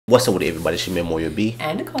What's up with everybody? It's your man Moyo B.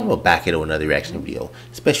 And Nicole. We're back here with another reaction video.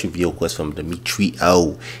 Special video request from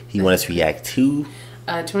Demetrio. He wants us to react to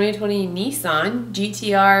 2020 Nissan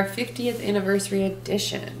GTR 50th Anniversary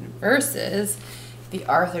Edition versus the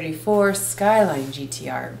R34 Skyline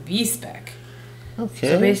GTR V-Spec. Okay.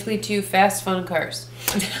 So basically two fast, fun cars.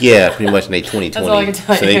 Yeah, pretty much in they 2020. That's all I can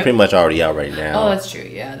tell so you. they pretty much already out right now. Oh, that's true.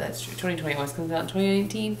 Yeah, that's true. 2020 was comes out in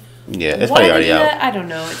 2019. Yeah, it's probably already out. I don't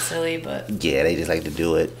know. It's silly, but yeah, they just like to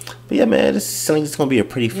do it. But yeah, man, this seems it's gonna be a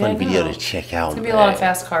pretty fun video to check out. It's gonna be a lot of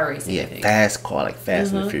fast car racing. Yeah, I think. fast car, like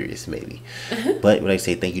Fast and the Furious, maybe. But when I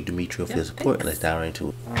say thank you, Demetrio, for your support, and let's dive right into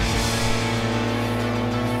it.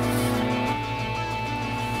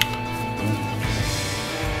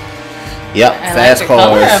 Yep, I fast like the cars.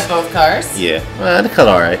 color of both cars. Yeah, the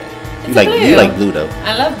color alright. You like blue though.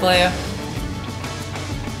 I love blue.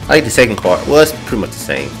 I like the second car. Well, it's pretty much the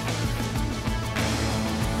same.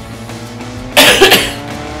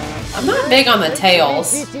 I'm not big on the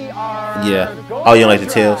tails. Yeah. Oh, you don't like the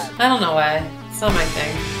tails? I don't know why. It's not my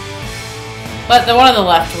thing. But the one on the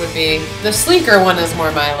left would be the sleeker one is more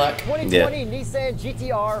my look. 2020 Nissan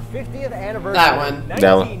GTR 50th anniversary. That one.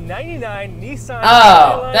 1999 Nissan.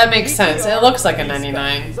 Oh, that makes sense. It looks like a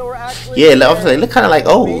 99. So we're actually yeah, they look kind of like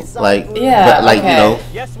old, like yeah, but like okay. you know.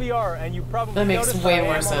 Yes, we are, and you probably that makes noticed way I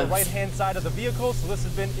more am sense. on the right-hand side of the vehicle. So this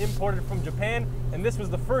has been imported from Japan, and this was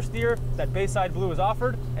the first year that Bayside Blue was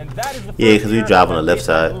offered, and that is the first because we year drive on the that left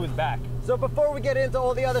Bayside side. Blue is back. So before we get into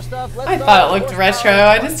all the other stuff, let's I thought it looked retro.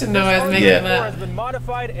 I just didn't know I was making Yeah. that. has been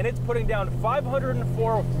modified, and it's putting down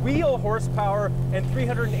 504 wheel horsepower and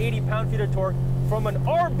 380 pound-feet of torque from an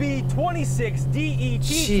RB26 DET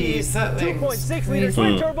Jeez, that 2.6 liter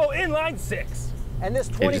twin turbo inline six. And this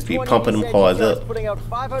They just be 2020 pumping them cars up, putting out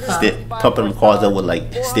pumping them cars up with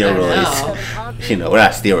like steroids. You know, well,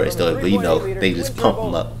 not steroids though, but you know, they just pump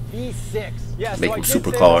them up. V6. Yeah, Make so them I did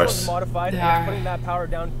supercars. say this one's modified and it's putting that power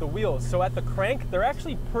down to the wheels. So at the crank, they're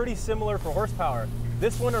actually pretty similar for horsepower.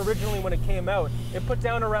 This one originally, when it came out, it put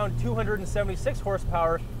down around 276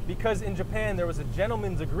 horsepower because in Japan there was a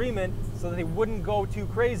gentleman's agreement so that they wouldn't go too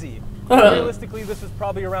crazy. Realistically, this is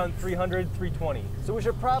probably around 300, 320. So we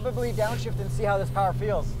should probably downshift and see how this power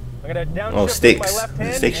feels. I'm gonna downshift with my left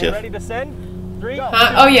hand and ready to send. 3,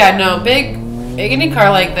 Oh yeah, no, big any car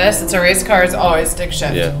like this, it's a race car, is always stick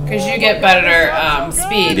shift. Yeah. Because you get better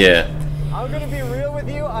speed. Yeah. I'm gonna be real with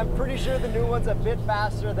you. I'm pretty sure the new one's a bit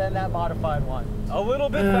faster than that modified one. A little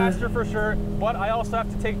bit faster for sure, but I also have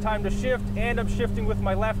to take time to shift, and I'm shifting with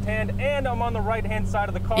my left hand, and I'm on the right hand side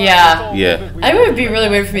of the car. Yeah. Yeah. I would be really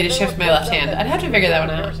weird for me to shift my left hand. I'd have to figure that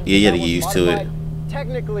one out. Yeah, you gotta get used to it.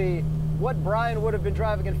 Technically, what Brian would have been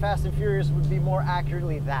driving in Fast and Furious would be more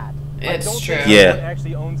accurately that. It's true. Yeah.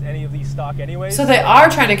 Actually owns any of these stock anyways. So they are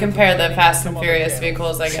trying to compare the Fast and Furious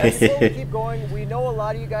vehicles, I guess. Before we keep going, we know a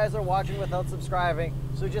lot of you guys are watching without subscribing,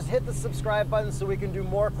 so just hit the subscribe button so we can do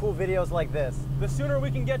more cool videos like this. The sooner we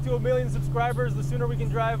can get to 1 million subscribers, the sooner we can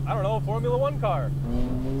drive, I don't know, a Formula One car.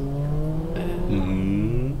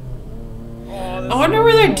 I wonder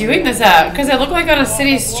where they're doing this at, because it looked like on a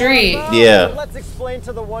city street. Yeah. So let's explain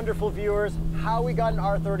to the wonderful viewers how we got an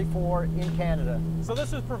R34 in Canada. So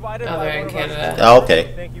this was provided by they're in Canada. Oh,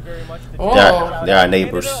 okay. Thank you very much. Oh. They're our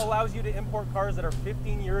neighbors. Canada allows you to import cars that are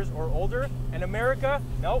 15 years or older, and America,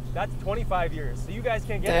 nope, that's 25 years. So you guys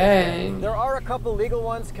can't get Dang. this. There are a couple legal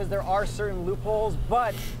ones because there are certain loopholes,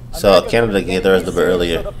 but So Canada can get theirs a bit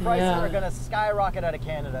earlier. So the prices are going to skyrocket out of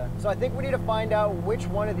Canada. So I think we need to find out which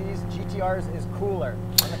one of these GTRs is cooler.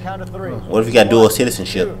 On the count of 3. What if you got dual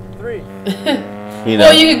citizenship? 2, 3. You know,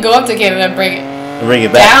 Well, you could go up to Canada and bring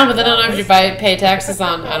it back down, but then I don't know if you pay taxes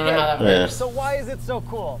on. I don't know how that works. So why is it so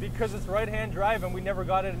cool? Because it's right-hand drive, and we never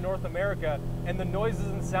got it in North America, and the noises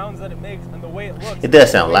and sounds that it makes, and the way it looks. It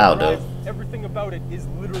does sound loud though. Everything about it is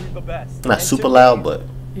literally the best. Not super loud, but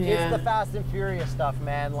It's the Fast and Furious stuff,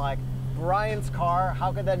 man. Like Brian's car,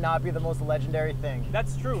 how could that not be the most legendary thing?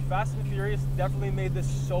 That's true. Fast and Furious definitely made this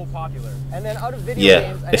so popular. And then out of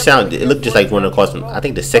video games, it looked just like one of the cars from I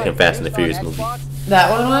think the second Fast and the Furious movie.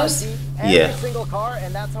 That one was? Yeah. Single car,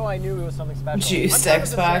 and that's how I knew it was something special. Juiced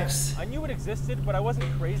Xbox. I knew it existed, but I wasn't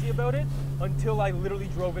crazy about it until I literally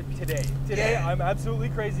drove it today. Today, I'm absolutely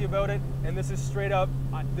crazy about it, and this is straight up,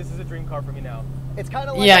 this is a dream car for me now. It's kind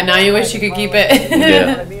of like now you wish you could keep it.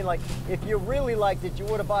 Yeah. I mean, like, if you really liked it, you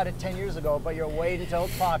would have bought it 10 years ago, but you're waiting until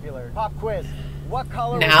it's popular. Pop quiz. What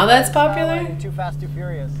color Now was that's the popular? Skyline in Too Fast, Too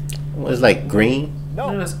Furious? it was like green.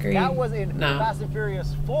 No, It was green. that was in No. Fast and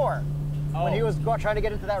Furious 4. When he was trying to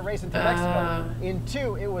get into that race into Mexico. In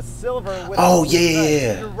 2, it was silver with Oh the blue stripe.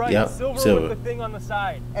 yeah. You're right, silver with the thing on the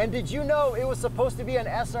side. And did you know it was supposed to be an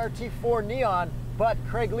SRT4 Neon, But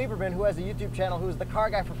Craig Lieberman, who has a YouTube channel, who's the car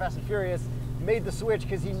guy for Fast and Furious, made the switch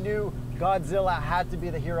because he knew Godzilla had to be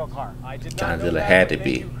the hero car. I did not know Godzilla that, had but to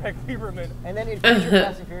thank be. you, Craig Lieberman. And then in future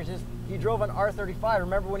Fast and Furious, he drove an R35.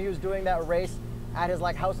 Remember when he was doing that race at his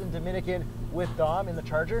like house in Dominican with Dom in the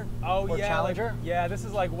Charger? Oh or yeah, Challenger? like, yeah. This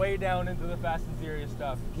is like way down into the Fast and Furious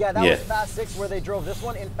stuff. Yeah, that Yeah. was Fast 6 where they drove this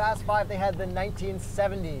one. In Fast 5, they had the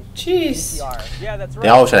 1970 Jeez. GTR. Yeah, that's right. They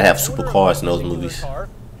always try to have The owner of supercars this in those particular movies. Car,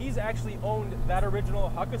 he's actually owned that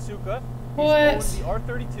original Hakosuka. He's What? owned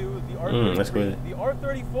the R32, the R33, that's good. the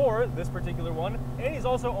R34, this particular one, and he's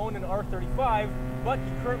also owned an R35, but he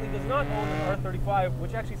currently does not own an R35,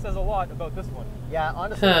 which actually says a lot about this one. Yeah,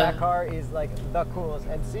 honestly, that car is like the coolest.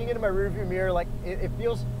 And seeing it in my rearview mirror, like it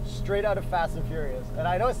feels straight out of Fast and Furious. And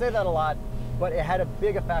I know I say that a lot, but it had a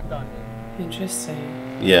big effect on me.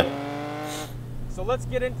 Interesting. Yeah. So let's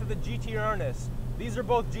get into the GTR-ness. These are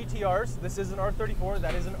both GTRs. This is an R34,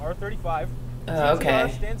 that is an R35. Oh, okay.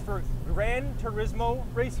 GTR stands for Gran Turismo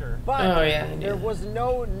Racer. But Oh, yeah, I knew there that. was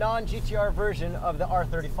no non-GTR version of the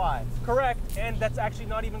R35. Correct, and that's actually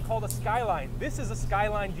not even called a Skyline. This is a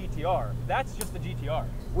Skyline GTR. That's just a GTR.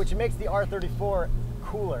 Which makes the R34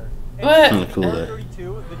 cooler. And What? since the Cooler. R32,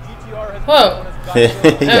 the GTR has Whoa. been known as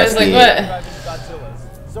Godzilla. I was like, see what? it. Driving Godzillas.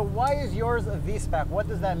 So why is yours a V-Spec? What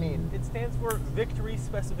does that mean? It stands for Victory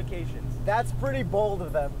Specifications. That's pretty bold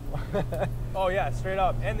of them. Oh yeah, straight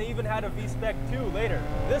up. And they even had a V-Spec 2 later.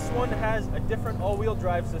 This one has a different all-wheel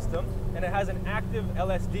drive system, and it has an active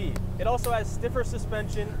LSD. It also has stiffer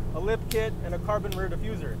suspension, a lip kit, and a carbon rear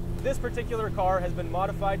diffuser. This particular car has been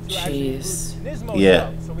modified to actually Jeez. include Nismo Yeah.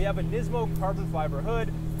 stuff. So we have a Nismo carbon fiber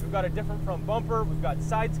hood, we've got a different front bumper, we've got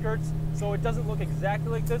side skirts, so it doesn't look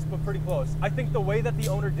exactly like this, but pretty close. I think the way that the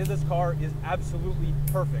owner did this car is absolutely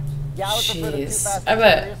perfect. Yeah, I would prefer the Too Jeez. Fast I and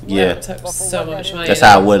bet. Furious one, Yeah. It took but for so what that much is- money. That's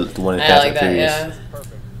how I would the one in I Fast like and that, Furious. yeah. This is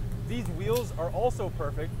perfect. These wheels are also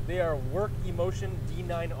perfect. They are Work Emotion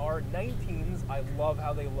D9R 19s. I love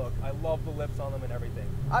how they look. I love the lips on them and everything.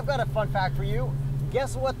 I've got a fun fact for you.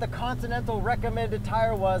 Guess what the Continental recommended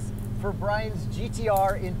tire was for Brian's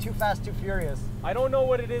GTR in Too Fast, Too Furious? I don't know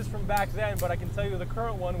what it is from back then, but I can tell you the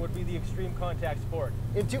current one would be the Extreme Contact Sport.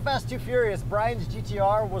 In Too Fast, Too Furious, Brian's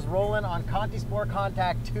GTR was rolling on Conti Sport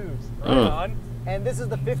Contact 2s. Right on. And this is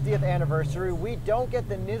the 50th anniversary. We don't get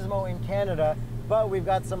the Nismo in Canada, but we've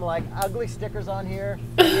got some like ugly stickers on here.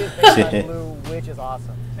 It is based on blue, which is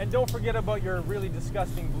awesome. And don't forget about your really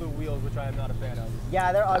disgusting blue wheels, which I am not a fan of.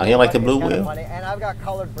 Yeah, they're ugly. you like the but blue it's kinda wheel? funny. And I've got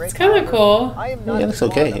colored brake It's kinda calipers. cool. I am Yeah, not it a looks fan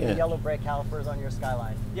okay, of the yeah. yellow brake calipers on your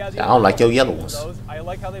Skyline. Yeah, I don't like your yellow ones. those. I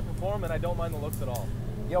like how they perform, and I don't mind the looks at all.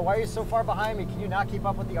 Yo, why are you so far behind me? Can you not keep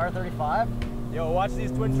up with the R35? Yo, watch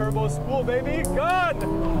these twin turbo spool, baby!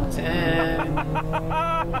 Gone! Damn.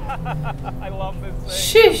 I love this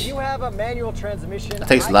thing. Sheesh. You have a manual transmission. It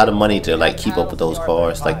takes a lot of money to like keep up with those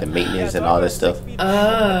cars, like the maintenance and all that stuff.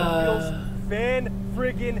 Fan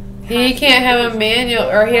friggin' He can't have a manual,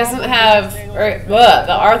 or he doesn't have, or what?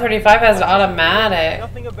 The R35 has an automatic.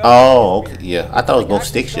 Nothing about Oh, it. okay. Yeah. I thought it was both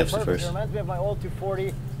Actually, stick so shifts at perfect. It first. reminds me of my old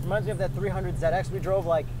 240. Reminds me of that 300 ZX we drove.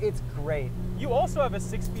 Like, it's great. You also have a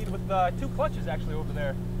 6-speed with 2 clutches actually over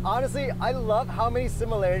there. Honestly, I love how many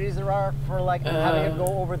similarities there are for like having it go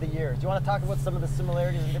over the years. Do you want to talk about some of the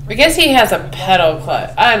similarities and differences? Because he has a pedal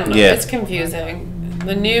clutch. I don't know. Yeah. It's confusing.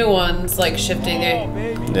 The new ones, like shifting, Oh,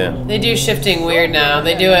 baby. Yeah. they do shifting weird now.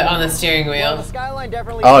 They do it on the steering Well, the wheel. Skyline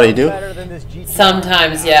definitely Oh, they is do? better than this GTR.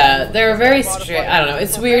 Sometimes, yeah. They're very straight. I don't know.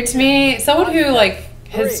 It's weird to me. Someone who, like,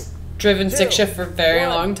 has driven stick shift for a very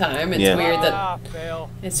long time, it's Yeah. weird that Ah, fail.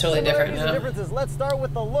 it's totally different Similarities and now. differences. Let's start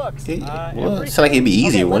with the looks. Well, it's like it'd be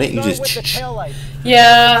easier, Okay, wouldn't it? You let's start with the just. taillight. Are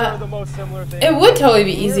Yeah. the most similar things. It would totally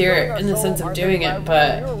be easier in the sense of doing it,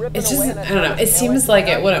 but it's just, I don't know, it seems like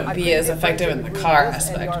it wouldn't be as effective in the car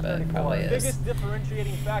aspect, but it probably The is. biggest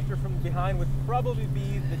differentiating factor from behind would probably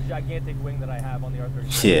be the gigantic wing that I have on the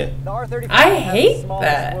R35. Yeah. The R35 I has hate the small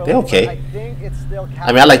that. spoiler, They're okay. but I think it's still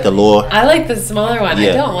I mean, I like the lure. I like the smaller one. I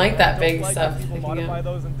Yeah. don't like that big Don't stuff. Like when people sticking modify out.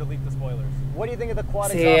 those and delete the spoilers. What do you think of the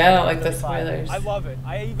quad See, exhaust I on don't like the 35? spoilers. I love it.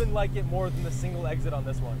 I even like it more than the single exit on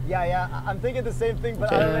this one. Yeah, I'm thinking the same thing,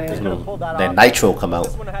 but I don't know if they could have pulled that That off. nitro come out.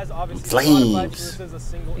 This one has obviously Flames. modified, so this is a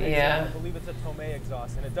single exit. Yeah. I believe it's a Tomei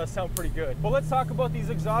exhaust, and it does sound pretty good. But let's talk about these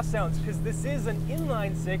exhaust sounds, because this is an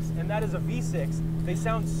inline 6, and that is a V6. They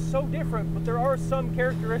sound so different, but there are some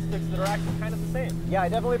characteristics that are actually kind of the same. Yeah, I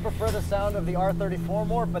definitely prefer the sound of the R34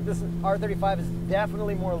 more, but this R35 is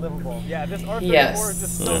definitely more livable. Yeah, this R34 Yes. is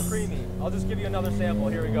just so creamy. I'll just give you another sample.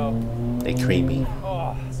 Here we go. They creamy.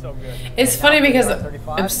 Oh, so good. It's funny because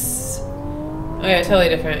R35? oh yeah, totally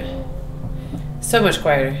different. So much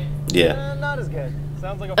quieter. Yeah. Not as good.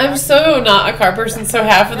 Sounds like a I'm so not a car person, so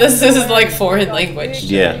half of this is like foreign language.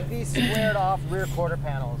 Yeah. These squared off rear quarter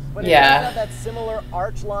panels. But it Yeah. doesn't have that similar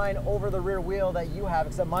arch line over the rear wheel that you have,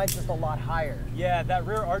 except mine's just a lot higher. Yeah, that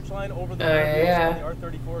rear arch line over the Oh, rear wheels yeah. on the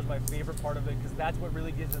R34 is my favorite part of it because that's what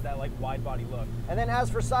really gives it that like wide body look. And then as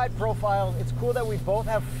for side profiles, it's cool that we both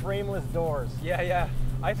have frameless doors. Yeah, yeah.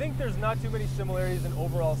 I think there's not too many similarities in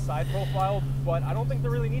overall side profile, but I don't think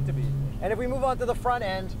there really need to be. And if we move on to the front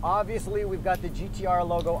end, obviously we've got the GTR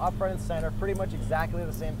logo up front and center, pretty much exactly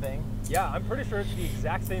the same thing. Yeah, I'm pretty sure it's the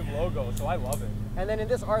exact same logo, so I love it. And then in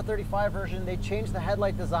this R35 version, they changed the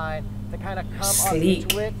headlight design to kind of come Sleek.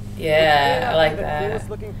 up into it. Yeah, which may not I like be the that. coolest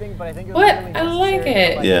looking thing, but I think it was What? really I like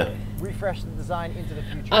necessary to, it. Yeah. refresh the design into the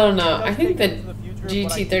future. I don't know. It I does think take the it to the future, but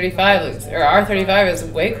I GT35 looks, or R35 is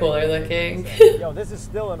way cooler looking. Yo, this is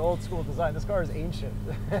still an old school design. This car is ancient.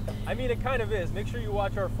 I mean, it kind of is. Make sure you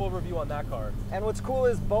watch our full review on that car. And what's cool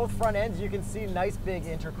is both front ends, you can see nice big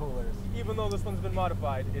intercoolers. Even though this one's been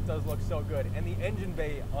modified, it does look so good. And the engine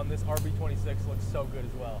bay on this RB26 looks so good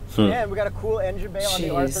as well. Yeah, and we got a cool engine bay on the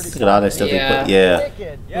Jeez. R35. Look at all that stuff Yeah. they put. Yeah.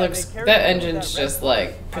 Wicked. Yeah, Looks, they carry that over engine's that red just line. like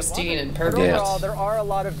I love pristine it. and But perfect. overall, there are a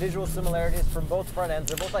lot of visual similarities from both front ends.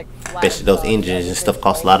 They're both like flat. Especially those engines and stuff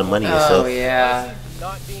cost a lot of money and Oh stuff. yeah.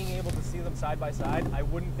 Not being able to see them side by side, I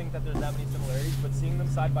wouldn't think that there's that many similarities, but seeing them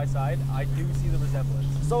side by side, I do see the resemblance.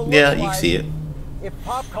 So Yeah, you can looks-wise, see it. If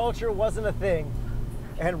pop culture wasn't a thing,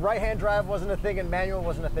 and right-hand drive wasn't a thing, and manual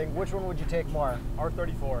wasn't a thing, which one would you take more?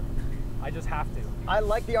 R34. I just have to. I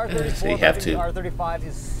like the R34, So you but I have think to. the R35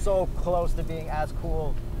 is so close to being as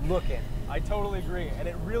cool looking. I totally agree, and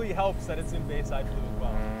it really helps that it's in Bayside blue as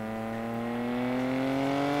well.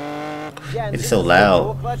 Yeah, and It's since so a loud.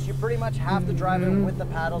 dual clutch, you pretty much have to drive it with the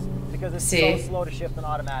paddles because it's See? so slow to shift in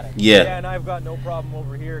automatic. Yeah. And I've got no problem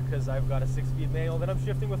over here because I've got a 6-speed manual that I'm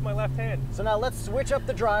shifting with my left hand. So now let's switch up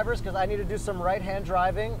the drivers because I need to do some right-hand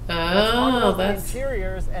driving. Let's talk Oh, about the that's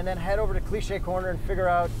interiors and then head over to Cliche Corner and figure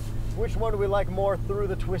out which one do we like more through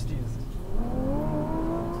the twisties.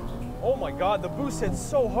 Oh my god, the boost hits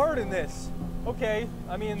so hard in this. Okay,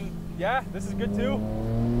 I mean, yeah, this is good too.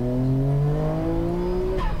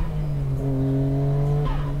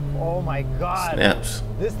 Oh my God. Snaps.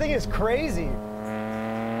 This thing is crazy.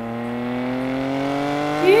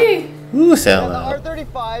 Yee. Ooh, sound Yeah, loud. the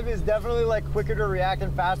R35 is definitely like quicker to react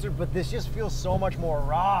and faster, but this just feels so much more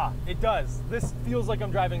raw. It does. This feels like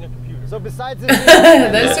I'm driving a computer. So besides this,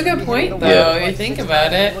 That's a good point, though. You think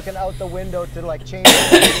about it. Looking out the window to like change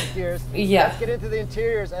the gears. Yeah. Let's get into the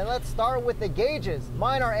interiors and let's start with the gauges.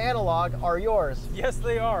 Mine are analog. Are yours? Yes,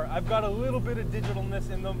 they are. I've got a little bit of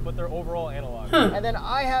digitalness in them, but they're overall analog. And then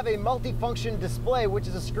I have a multi-function display, which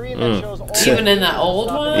is a screen that shows all Even in that old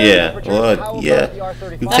one? Yeah, temperatures. well, How about yeah. the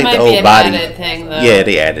R35? You That take might the be old an body. added thing, though. Yeah,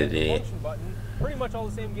 they added it in. Function button, pretty much all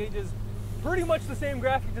the same gauges, pretty much the same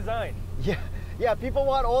graphic design. Yeah, people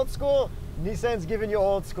want old school. Nissan's giving you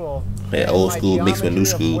old school. Yeah, And old my school mixed with new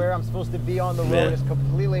geometry of school. Where I'm supposed to be on the road Yeah. is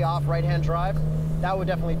completely off right-hand drive. That would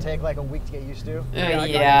definitely take like a week to get used to. I got used to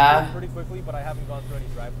Yeah. it pretty quickly, but I haven't gone through any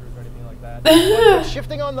drive-thrus or anything like that. But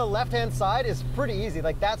shifting on the left-hand side is pretty easy.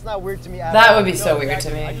 Like that's not weird to me at That all. would be so No, weird to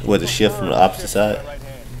exactly. I me. just With the shift from the prefer opposite shift with my side? right hand.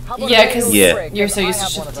 How about Yeah, a because Yeah. brake? you're so I used to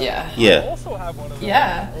have one of shift. those. Yeah. I Yeah. also have one of those.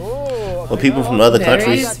 Yeah. Ooh, Well, okay. people from other Very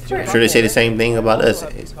countries, smart. sure they say the same thing about us.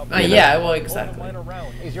 Yeah, well, Both of exactly. mine are round.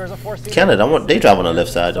 Is yours a 4-seater? Canada, they drive on the left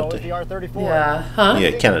side, So don't is the they? R34. Yeah. Huh?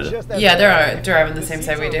 Yeah, Canada. Yeah, they're driving the same seats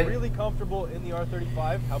side we are do. really comfortable in the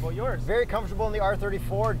R35. How about yours? Very comfortable in the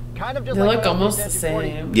R34. Kind of just They like look my almost the 340.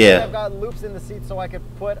 same. Yeah. I've got loops in the seat so I could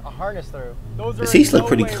put a harness through. Those The are seats in look no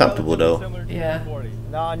pretty way comfortable, relatively though. similar to Yeah. 340.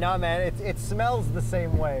 No, man. It smells the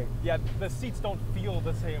same way. Yeah, the seats don't feel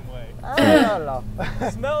the same way. I don't know.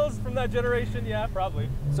 Smells from that generation, yeah, probably.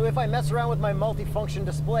 So if I mess around with my multi-function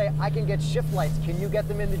display, I can get shift lights. Can you get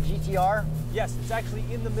them in the GTR? Yes, it's actually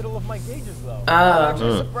in the middle of my gauges though. I'm Oh.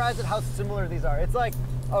 actually surprised at how similar these are. It's like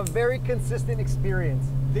a very consistent experience.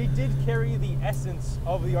 They did carry the essence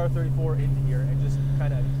of the R34 into here and just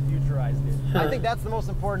kind of futurized it. I think that's the most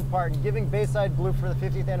important part. And giving Bayside Blue for the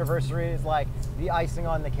 50th anniversary is like the icing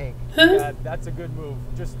on the cake. Yeah, that's a good move.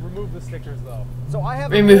 Just remove the stickers though. So I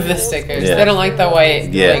have a Remove the old stickers. Yeah. They don't like the white.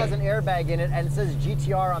 It Yeah. has an airbag in it and it says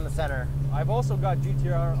GTR on the center. I've also got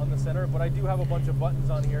GTR on the center, but I do have a bunch of buttons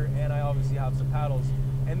on here and I obviously have some paddles.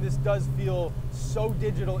 And this does feel so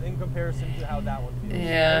digital in comparison to how that one feels. And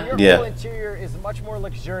Yeah. your Yeah. whole interior is much more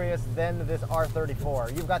luxurious than this R34.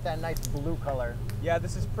 You've got that nice blue color. Yeah,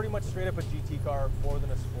 this is pretty much straight up a GT car more than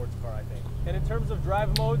a sports car, I think. And in terms of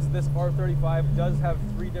drive modes, this R35 does have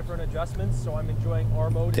 3 different adjustments, so I'm enjoying R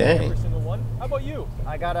mode in every single one. How about you?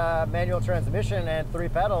 I got a manual transmission and 3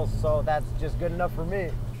 pedals, so that's just good enough for me.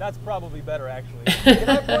 That's probably better, actually. Can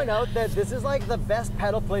I point out that this is like the best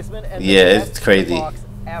pedal placement and yeah, the it's best crazy box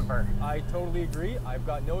ever. I totally agree. I've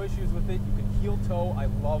got no issues with it. You can heel toe. I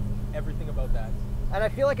love everything about that. And I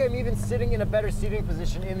feel like I'm even sitting in a better seating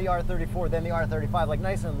position in the R34 than the R35, like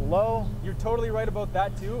nice and low. You're totally right about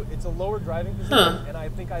that too. It's a lower driving position, and I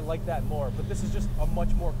think I like that more. But this is just a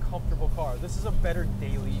much more comfortable car. This is a better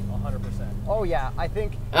daily, 100%. Oh yeah, I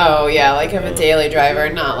think. Oh yeah, like I'm a daily driver,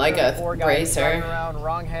 not like a racer. Driving around,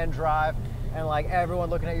 wrong hand drive, and like everyone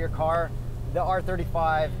looking at your car. The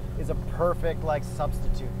R35 is a perfect like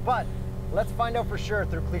substitute. But let's find out for sure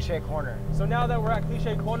through Cliche Corner. So now that we're at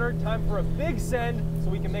Cliche Corner, time for a big send so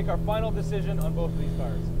we can make our final decision on both of these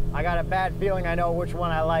cars. I got a bad feeling I know which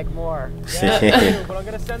one I like more. Yeah, me too, but I'm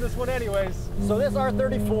gonna send this one anyways. So this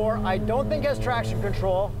R34, I don't think has traction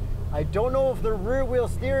control. I don't know if the rear wheel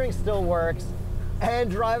steering still works.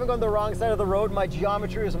 And driving on the wrong side of the road, my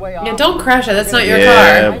geometry is way off. Yeah, don't crash it. That's not your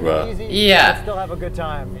Yeah, car. bro. Easy, Yeah. but still have a good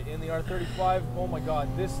time. In the R35, oh my god,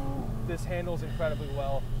 this handles incredibly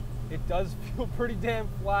well. It does feel pretty damn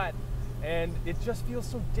flat, and it just feels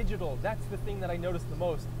so digital. That's the thing that I noticed the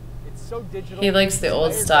most. It's so digital. He likes the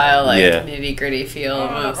old style, like Yeah. nitty gritty feel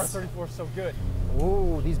almost. R34 is so good.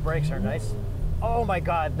 Ooh, these brakes are nice. Oh my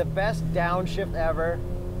god, the best downshift ever.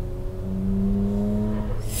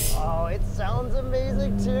 Oh, it sounds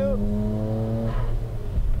amazing too.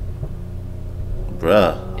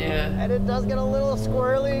 Bruh. Yeah. And it does get a little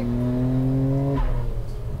squirrely.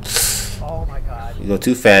 Oh my god. You go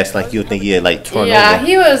too fast, like you'll think you'd like turn Yeah, over.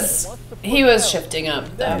 he was shifting up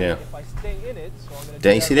though. Yeah. If I stay in it, so I'm gonna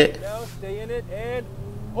Did you see that? Now, stay in it and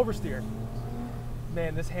oversteer.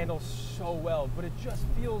 Man, this handles so well, but it just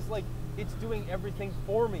feels like it's doing everything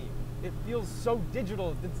for me. It feels so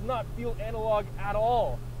digital. It does not feel analog at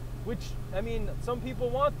all. Which, I mean, some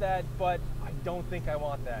people want that, but I don't think I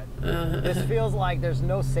want that. This feels like there's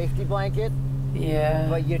no safety blanket, Yeah.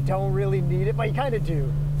 but you don't really need it, but you kind of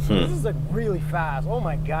do. This is like really fast. Oh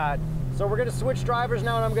my god. So we're gonna switch drivers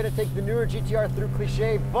now, and I'm gonna take the newer GTR through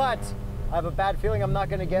Cliche, but I have a bad feeling I'm not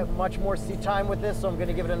gonna get much more seat time with this, so I'm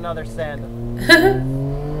gonna give it another send.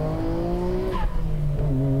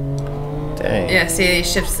 Dang. Yeah, see, he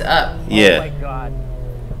shifts up. Oh Yeah. my god.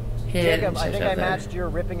 He Jacob, didn't I shift think up I there. matched your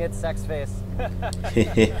ripping it sex face.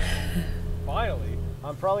 Finally.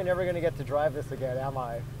 I'm probably never gonna get to drive this again, am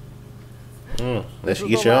I? Unless This you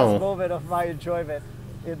is get the your last own. moment of my enjoyment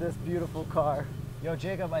in this beautiful car. Yo,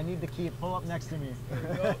 Jacob, I need the key. Pull up next to me.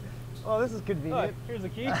 Oh, this is convenient. Here's the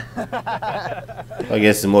key. I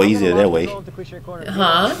guess it's more easier that way.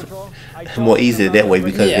 Huh? It's more easier that way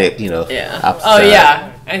because Yeah. they, you know. Yeah. opposite Oh side.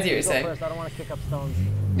 yeah, I see what you're Go saying. first. I don't want to kick up stones.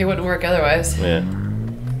 It wouldn't work otherwise. Yeah.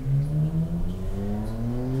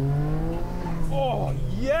 Oh,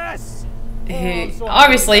 yes!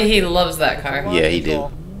 Obviously he loves that car. Yeah, he do.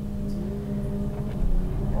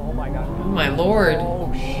 Oh my god. Oh my lord.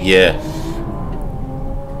 Oh shit. Yeah.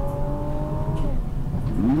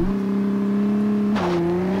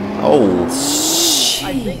 Oh.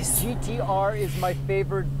 I think Jeez. GTR is my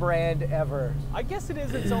favorite brand ever. I guess it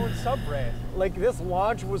is its own sub-brand. Like, this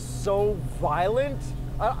launch was so violent.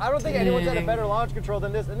 I don't think anyone's had a Dang. better launch control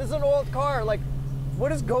than this. And this is an old car. Like,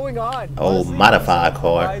 what is going on? Oh, Honestly, modified this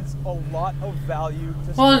car. provides a lot of value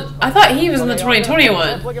to Well, sports I cars. thought he was in the Okay,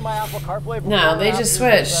 2021. Look at my Apple CarPlay. No, they just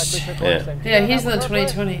switched. Yeah. Yeah, he's in the Apple CarPlay.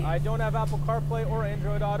 2020. I don't have Apple CarPlay or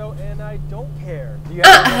Android Auto, and I don't care. Do you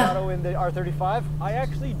have Android Auto in the R35? I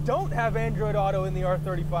actually don't have Android Auto in the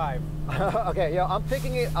R35. Okay, yeah, I'm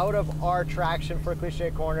picking it out of R traction for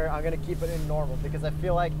Cliche Corner. I'm gonna keep it in normal because I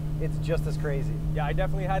feel like it's just as crazy. Yeah, I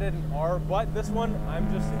definitely had it in R, but this one,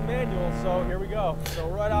 I'm just in manual, so here we go. So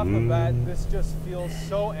right off the bat, this just feels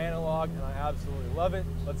so analog, and I absolutely love it.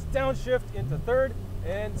 Let's downshift into third,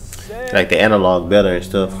 and send. Like the analog better and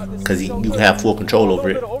stuff, because you can have full control over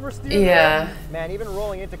it. Yeah. Man, even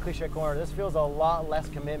rolling into Cliche Corner, this feels a lot less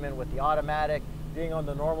commitment with the automatic, being on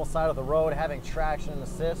the normal side of the road, having traction and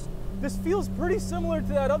assist. This feels pretty similar to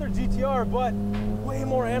that other GTR, but way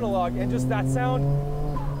more analog, and just that sound.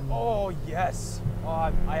 Oh, yes.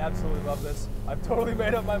 Oh, I absolutely love this. I've totally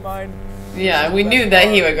made up my mind. Yeah, we knew that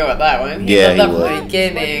he would go with that one. He Yeah, loved he that from would. the This might be the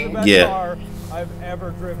beginning. best Yeah. car I've ever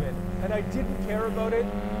driven, and I didn't care about it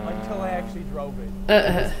until I actually drove it.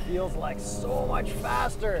 This feels like so much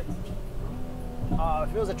faster.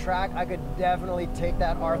 If it was a track, I could definitely take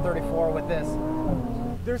that R34 with this.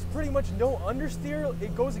 There's pretty much no understeer.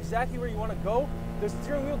 It goes exactly where you want to go. The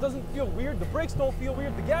steering wheel doesn't feel weird. The brakes don't feel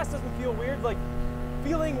weird. The gas doesn't feel weird. Like,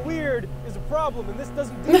 Feeling weird is a problem, and this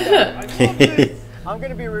doesn't do that. I love this. I'm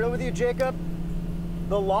gonna be real with you, Jacob.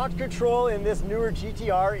 The launch control in this newer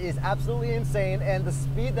GTR is absolutely insane, and the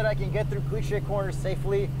speed that I can get through cliche corners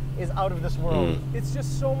safely is out of this world. It's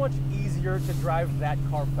just so much easier to drive that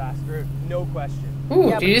car faster, no question. Ooh,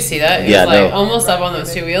 Yeah, did you see that? It Yeah, was like no. almost up on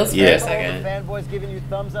those two wheels Yeah. for a All the second. fanboys giving you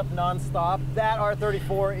thumbs up non-stop. That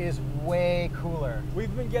R34 is way cooler.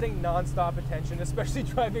 We've been getting non-stop attention, especially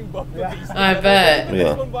driving both Yeah. of these. I bet. Even Yeah.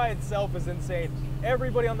 This one by itself is insane.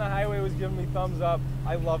 Everybody on the highway was giving me thumbs up.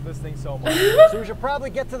 I love this thing so much. So we should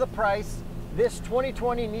probably get to the price. This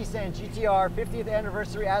 2020 Nissan GTR 50th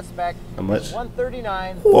anniversary as spec. How much?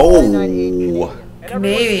 $139,998 Whoa. Canadian. And everyone's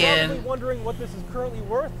Canadian. probably wondering what this is currently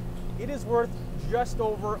worth. It is worth just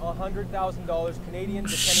over $100,000 Canadian, depending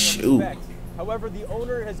Shoot. on the specs. However, the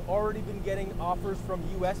owner has already been getting offers from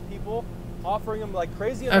U.S. people, offering him like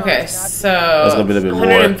crazy amounts. Okay, and asking so That's gonna be a little bit more.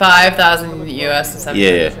 105,000 US and something.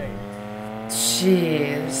 Yeah.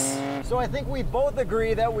 Jeez. So I think we both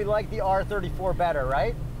agree that we like the R34 better,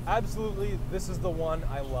 right? Absolutely, this is the one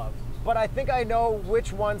I love. But I think I know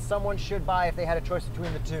which one someone should buy if they had a choice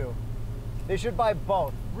between the two. They should buy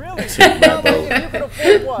both. Really? Well, like, if you can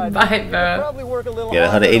afford one, Buy you could both. probably work a little Yeah,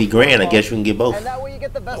 harder to 180 grand. I afford guess you can get both. And that way you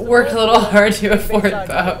get the best of Work both a little worlds. hard to afford Big side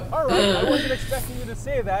both. All right, I wasn't expecting you to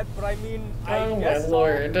say that, but I mean, I Oh my guess so.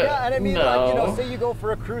 lord. Yeah, and I mean, like, you know, No. say you go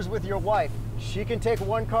for a cruise with your wife. She can take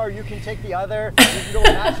one car, you can take the other. You can go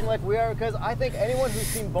matching like we are, because I think anyone who's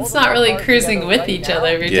seen both It's of not our really cars cruising together with right each now, other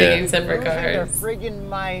if you're Yeah. taking separate losing their cars. friggin'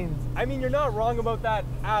 minds. I mean, you're not wrong about that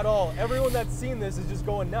at all. Everyone that's seen this is just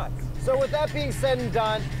going nuts. So with that being said and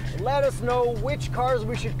done, let us know which cars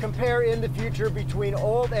we should compare in the future between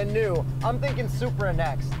old and new. I'm thinking Supra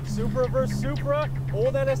next. Supra versus Supra,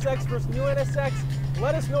 old NSX versus new NSX.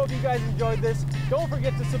 Let us know if you guys enjoyed this. Don't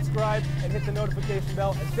forget to subscribe and hit the notification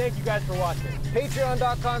bell. And thank you guys for watching.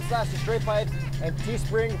 Patreon.com/thestraightpipes and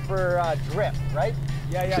Teespring for drip, right?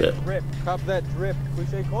 Yeah, Yeah. drip. Cop that drip.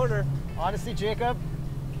 Cliche corner. Honestly, Jacob,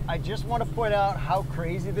 I just want to point out how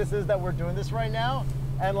crazy this is that we're doing this right now.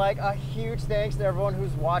 And like a huge thanks to everyone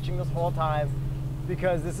who's watching this whole time,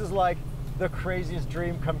 because this is like the craziest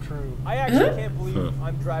dream come true. I actually can't believe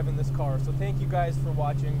I'm driving this car. So thank you guys for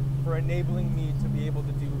watching, for enabling me to be able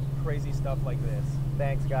to do crazy stuff like this.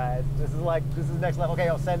 Thanks, guys. This is next level. Okay,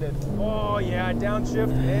 I'll send it. Oh yeah,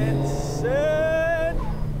 downshift and send.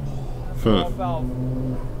 That's all valve.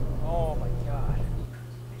 Oh my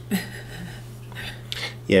god.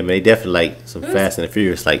 Yeah, man, they definitely like some Fast and the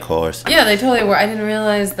Furious like cars. Yeah, they totally were. I didn't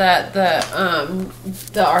realize that the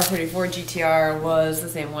R34 GTR was the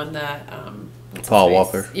same one that what's his Paul face?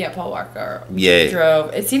 Walker. Yeah, Paul Walker. Yeah.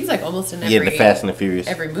 Drove. It seems like almost in every Yeah, the Fast and the Furious.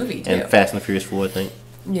 every movie too. And Fast and the Furious 4, I think.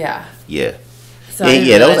 Yeah. Yeah. So I Yeah, didn't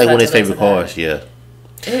that was realize like one of his till I favorite said cars, yeah.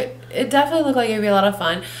 that. It definitely looked like it'd be a lot of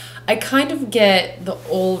fun. I kind of get the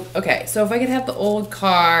old. Okay, so if I could have the old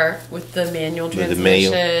car with the manual With the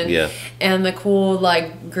transmission, manual, yeah. and the cool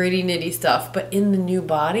like gritty nitty stuff, but in the new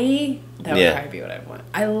body, that would Yeah. probably be what I want.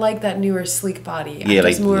 I like that newer sleek body. Yeah, I'm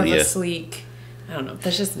just like, more of yeah. a sleek. I don't know.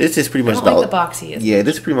 That's just. This is pretty much I don't like the boxy. Yeah,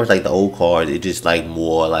 this is pretty much like the old cars. It just like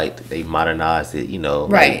more like they modernized it, you know.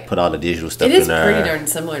 Right. Like, put all the digital stuff It is in there. pretty darn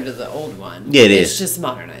similar to the old one. Yeah, it it's is. just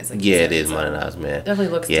modernized. Like you Yeah, said, it is so modernized, man. Definitely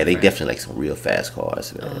looks. Yeah, they different. definitely like some real fast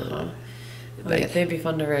cars, man. Oh, yeah, Like, they'd be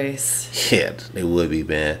fun to race. yeah, they would be,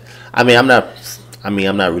 man. I mean, I'm not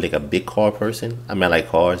really like a big car person. I mean, I like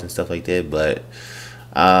cars and stuff like that, but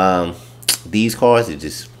these cars are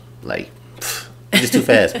just like it's just too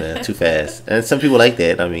fast, man. Too fast. And some people like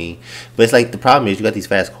that. I mean, but it's like the problem is you got these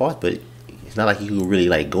fast cars, but it's not like you can really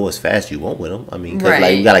like go as fast as you want with them. I mean, 'cause, like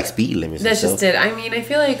Right. you got like speed limits. That's and just stuff. it. I mean, I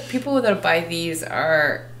feel like people that buy these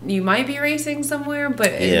are, you might be racing somewhere,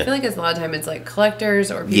 but Yeah. I feel like it's a lot of time it's like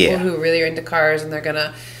collectors or people Yeah. who really are into cars and they're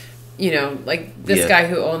gonna, you know, like this Yeah. guy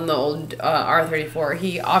who owned the old R34.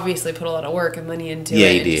 He obviously put a lot of work and money into Yeah,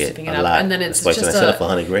 it he and just did keeping it a up. lot. And then it's That's why just I set up for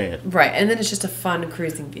 $100,000. right, and then it's just a fun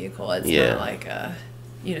cruising vehicle. It's Yeah. not like a,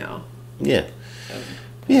 you know. Yeah.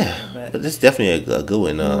 Yeah, But- but this is definitely a good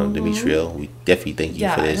one, Demetrio. We definitely thank you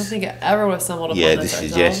Yeah, for I this. don't think I ever would have stumbled upon Yeah, this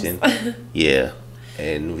this ourselves. suggestion. Yeah,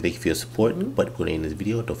 and we thank you for your support. But put in this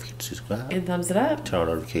video, don't forget to subscribe, And thumbs it up. turn on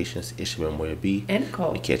notifications. It's your boy B. And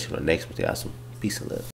Nicole. We catch you on the next one. Awesome. Peace and love.